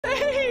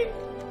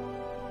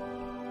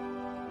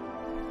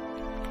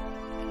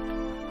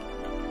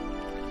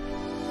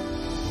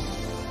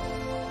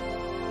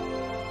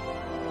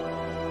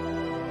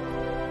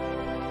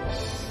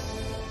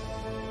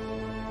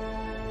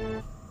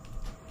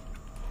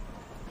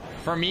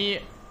for me,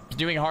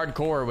 doing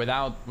hardcore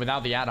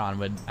without the add-on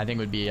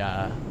would be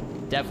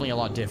definitely a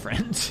lot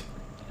different.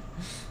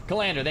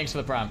 Calander, thanks for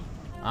the prompt.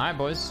 All right,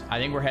 boys. I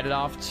think we're headed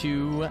off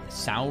to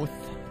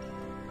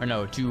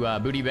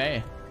Booty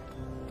Bay.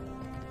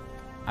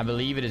 I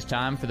believe it is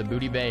time for the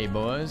Booty Bay,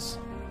 boys.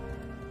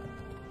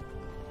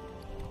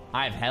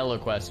 I have hella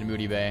quests in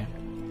Booty Bay.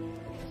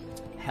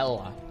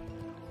 Hella.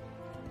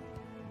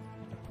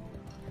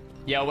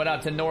 Yo, what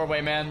up to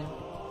Norway, man?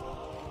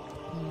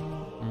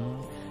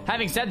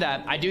 Having said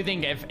that, I do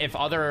think if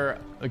other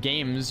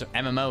games,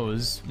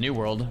 MMOs, New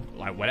World,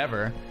 like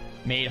whatever,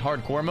 made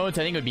hardcore modes,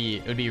 I think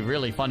it would be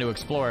really fun to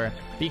explore.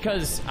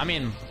 Because, I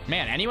mean,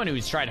 man, anyone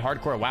who's tried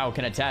hardcore WoW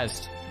can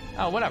attest.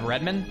 Oh, what up,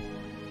 Redmond?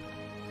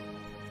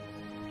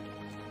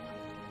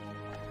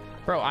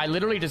 Bro, I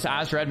literally just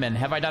asked Redmond,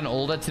 have I done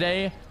Ulda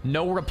today?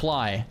 No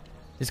reply.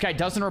 This guy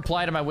doesn't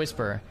reply to my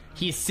whisper.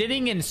 He's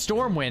sitting in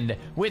Stormwind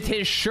with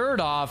his shirt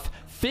off,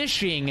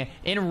 fishing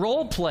and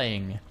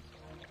role-playing.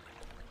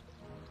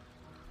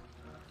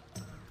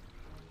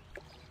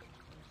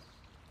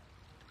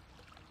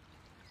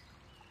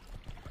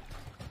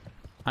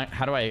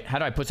 How do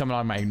I put someone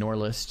on my ignore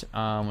list?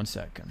 One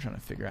sec. I'm trying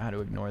to figure out how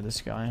to ignore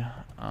this guy.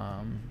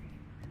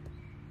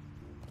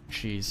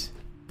 Jeez,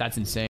 that's insane.